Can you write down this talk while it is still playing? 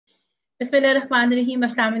Bismillahirrahmanirrahim.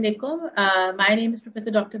 Assalamu alaikum. My name is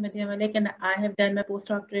Professor Dr. Madeeha and I have done my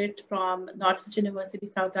postdoctorate from Northwest University,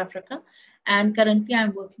 South Africa. And currently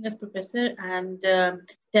I'm working as professor and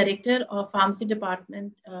director of pharmacy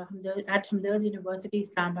department at Hamdard University,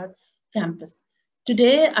 Islamabad campus.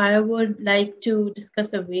 Today, I would like to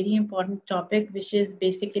discuss a very important topic, which is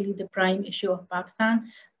basically the prime issue of Pakistan,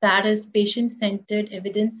 that is patient-centered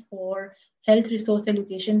evidence for health resource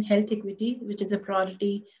allocation, health equity, which is a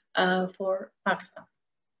priority for Pakistan.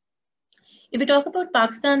 If we talk about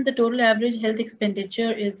Pakistan, the total average health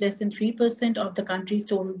expenditure is less than 3% of the country's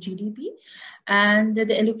total GDP. And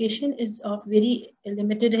the allocation is of very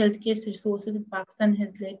limited healthcare resources in Pakistan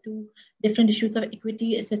has led to different issues of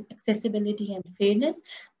equity, accessibility, and fairness.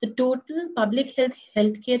 The total public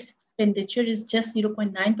healthcare expenditure is just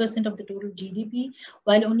 0.9% of the total GDP,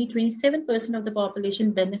 while only 27% of the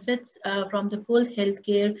population benefits from the full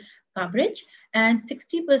healthcare coverage, and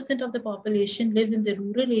 60% of the population lives in the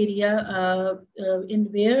rural area in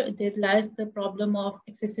where there lies the problem of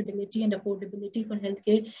accessibility and affordability for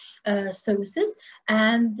healthcare services.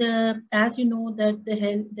 And as you know that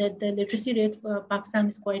the literacy rate for Pakistan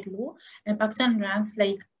is quite low, and Pakistan ranks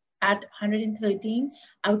like at 113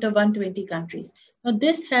 out of 120 countries. Now,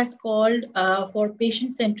 this has called for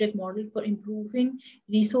patient-centric model for improving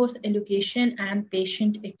resource allocation and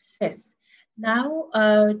patient access. Now,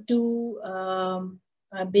 to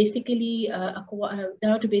basically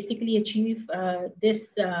achieve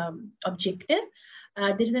this objective,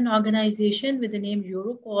 there is an organization with the name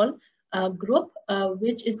Europol group,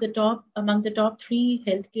 which is the top among the top three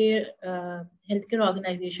healthcare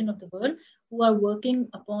organization of the world, who are working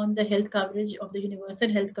upon the health coverage of the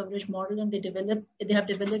universal health coverage model, and they have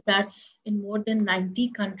developed that in more than 90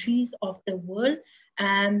 countries of the world.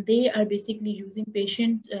 And they are basically using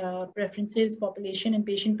patient preferences, population and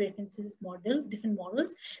patient preferences models, different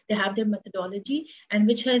models. They have their methodology, and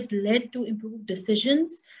which has led to improved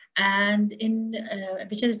decisions, and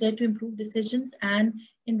which has led to improved decisions. And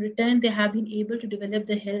in return, they have been able to develop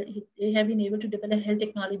health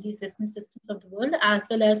technology assessment systems of the world, as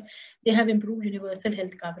well as they have improved universal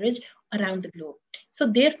health coverage around the globe. So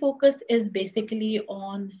their focus is basically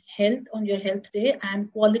on health, on your health today,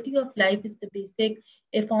 and quality of life is the basic.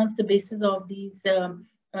 It forms the basis of these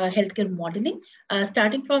healthcare modeling,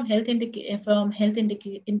 starting from health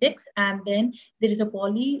index, and then there is a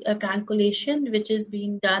poly calculation which is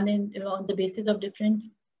being done on the basis of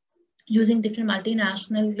using different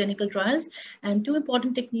multinational clinical trials, and two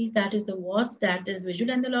important techniques, that is the VAS, that is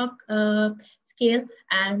visual analog scale,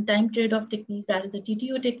 and time trade-off techniques, that is the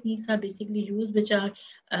TTO techniques, are basically used, which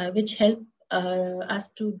help us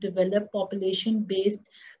to develop population-based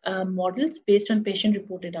models based on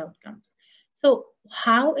patient-reported outcomes. So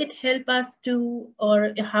how it helps us to,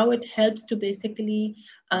 or how it helps to basically,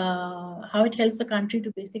 how it helps the country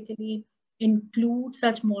to basically include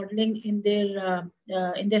such modeling in their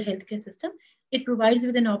healthcare system. It provides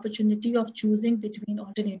with an opportunity of choosing between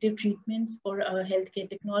alternative treatments for a healthcare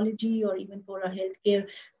technology, or even for a healthcare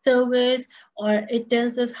service, or it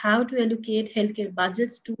tells us how to allocate healthcare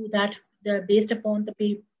budgets to that based upon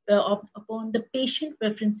the patient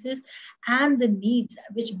preferences and the needs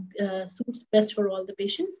which suits best for all the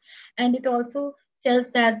patients. And it also tells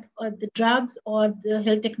that the drugs or the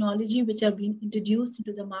health technology which are being introduced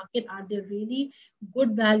into the market, are they really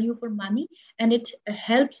good value for money? And it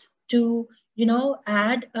helps to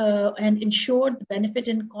add and ensure the benefit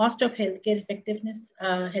and cost of healthcare effectiveness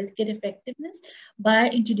by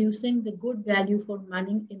introducing the good value for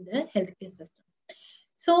money in the healthcare system.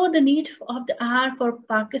 So the need of the hour for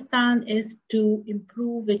Pakistan is to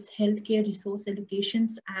improve its healthcare resource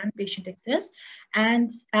allocations and patient access.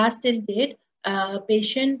 And as till date, health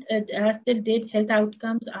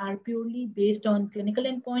outcomes are purely based on clinical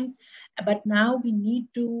endpoints. But now we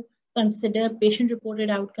need to consider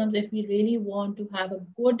patient-reported outcomes if we really want to have a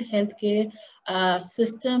good healthcare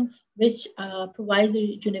system which provides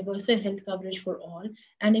a universal health coverage for all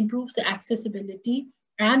and improves the accessibility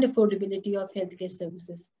and affordability of healthcare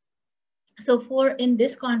services. So in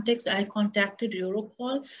this context, I contacted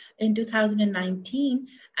Europol in 2019,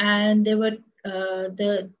 and there were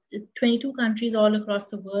the 22 countries all across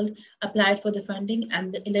the world applied for the funding,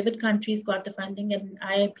 and the 11 countries got the funding, and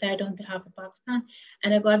I applied on behalf of Pakistan,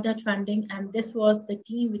 and I got that funding. And this was the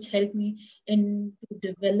team which helped me to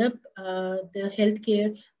develop the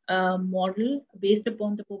healthcare model based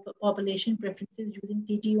upon the population preferences using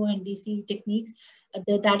TTO and DC techniques.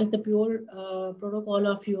 That is the pure protocol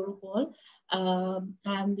of Europol.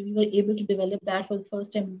 And we were able to develop that for the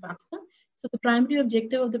first time in Pakistan. So the primary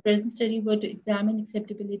objective of the present study were to examine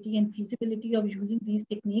acceptability and feasibility of using these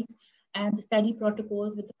techniques and the study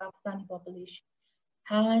protocols with the Pakistani population.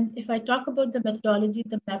 And if I talk about the methodology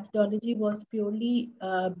was purely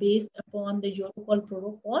based upon the Europol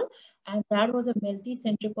protocol, and that was a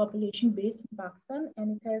multi-center population based in Pakistan,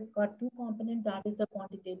 and it has got two components. That is the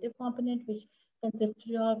quantitative component, which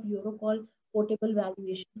consisted of Europol portable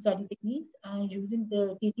valuation study techniques and using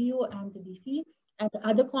the TTO and the DC. And the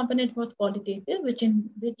other component was qualitative, which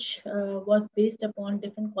was based upon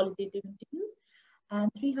different qualitative interviews.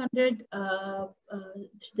 And 300,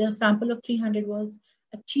 the sample of 300 was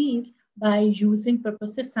achieved by using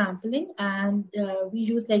purposive sampling, and we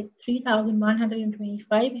used like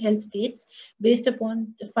 3,125 health states based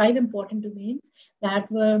upon the 5 important domains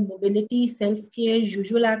that were mobility, self-care,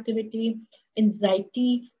 usual activity,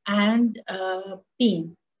 anxiety, and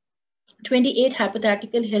pain. 28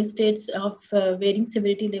 hypothetical health states of varying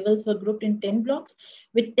severity levels were grouped in 10 blocks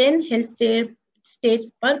with 10 health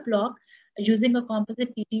states per block using a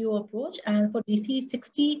composite TTO approach. And for DC,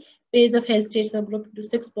 60 pairs of health states were grouped into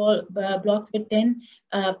 6 blocks with 10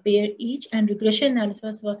 pair each, and regression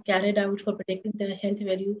analysis was carried out for predicting the health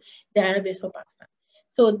value database for Pakistan.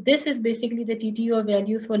 So this is basically the TTO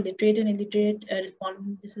value for literate and illiterate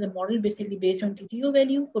respondents. This is a model basically based on TTO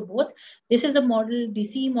value for both. This is a model,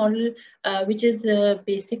 DC model, which is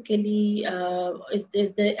basically is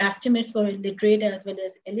the estimates for literate as well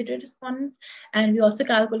as illiterate respondents. And we also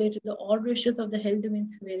calculated the odd ratios of the health domain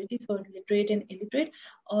severity for literate and illiterate.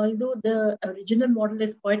 Although the original model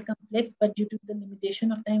is quite complex, but due to the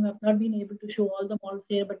limitation of time, I've not been able to show all the models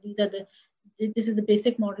here, but this is the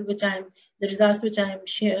basic model the results which I am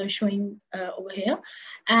showing over here.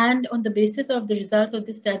 And on the basis of the results of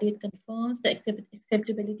this study, it confirms the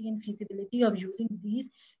acceptability and feasibility of using these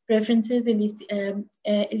preferences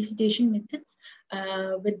elicitation methods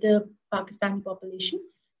with the Pakistani population.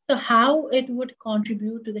 So how it would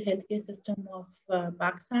contribute to the healthcare system of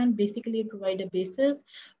Pakistan, basically provide a basis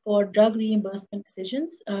for drug reimbursement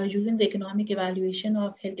decisions using the economic evaluation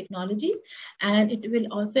of health technologies. And it will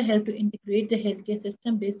also help to integrate the healthcare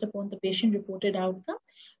system based upon the patient reported outcome,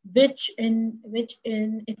 which in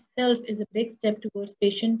itself is a big step towards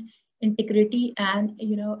patient integrity. And,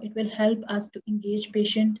 it will help us to engage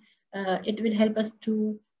patient. It will help us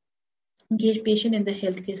to engage patient in the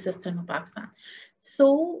healthcare system of Pakistan.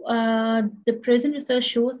 So the present research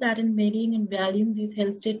shows that in marrying and valuing these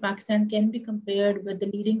health state, Pakistan can be compared with the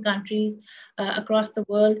leading countries across the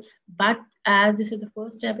world. But as this is the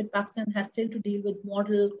first step, in Pakistan has still to deal with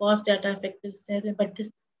model, cost, data, effectiveness. But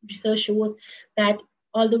this research shows that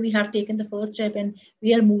although we have taken the first step and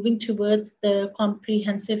we are moving towards the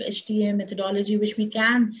comprehensive HTA methodology, which we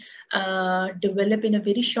can develop in a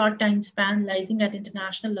very short time span, rising at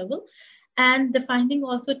international level. And the finding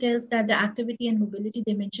also tells that the activity and mobility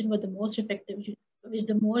dimension were the most effective,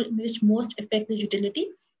 which most affect the utility,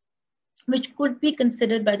 which could be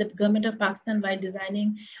considered by the government of Pakistan while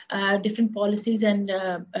designing different policies and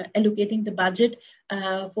allocating the budget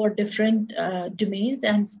for different domains,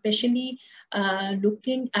 and especially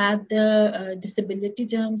looking at the disability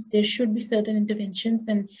terms. There should be certain interventions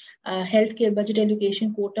and healthcare budget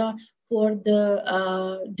allocation quota for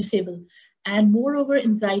the disabled. And moreover,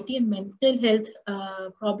 anxiety and mental health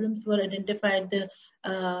problems were identified the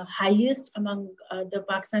highest among the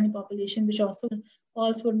Pakistani population, which also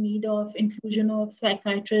calls for need of inclusion of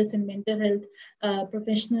psychiatrists and mental health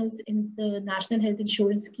professionals in the national health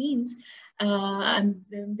insurance schemes. I'm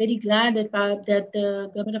very glad that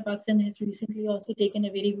the government of Pakistan has recently also taken a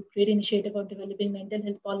very great initiative of developing mental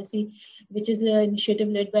health policy, which is an initiative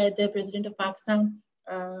led by the President of Pakistan,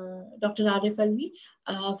 Dr. Arif Alvi,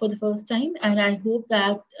 for the first time. And I hope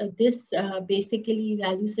that this basically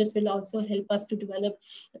value sets will also help us to develop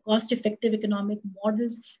cost-effective economic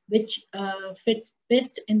models which fits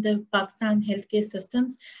best in the Pakistan healthcare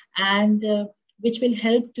systems, and which will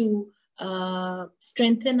help to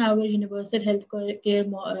strengthen our universal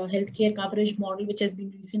healthcare coverage model, which has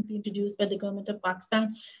been recently introduced by the government of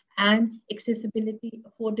Pakistan. And accessibility,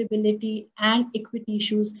 affordability, and equity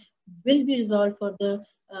issues will be resolved for the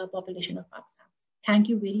population of Pakistan. Thank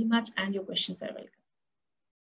you very much, and your questions are welcome.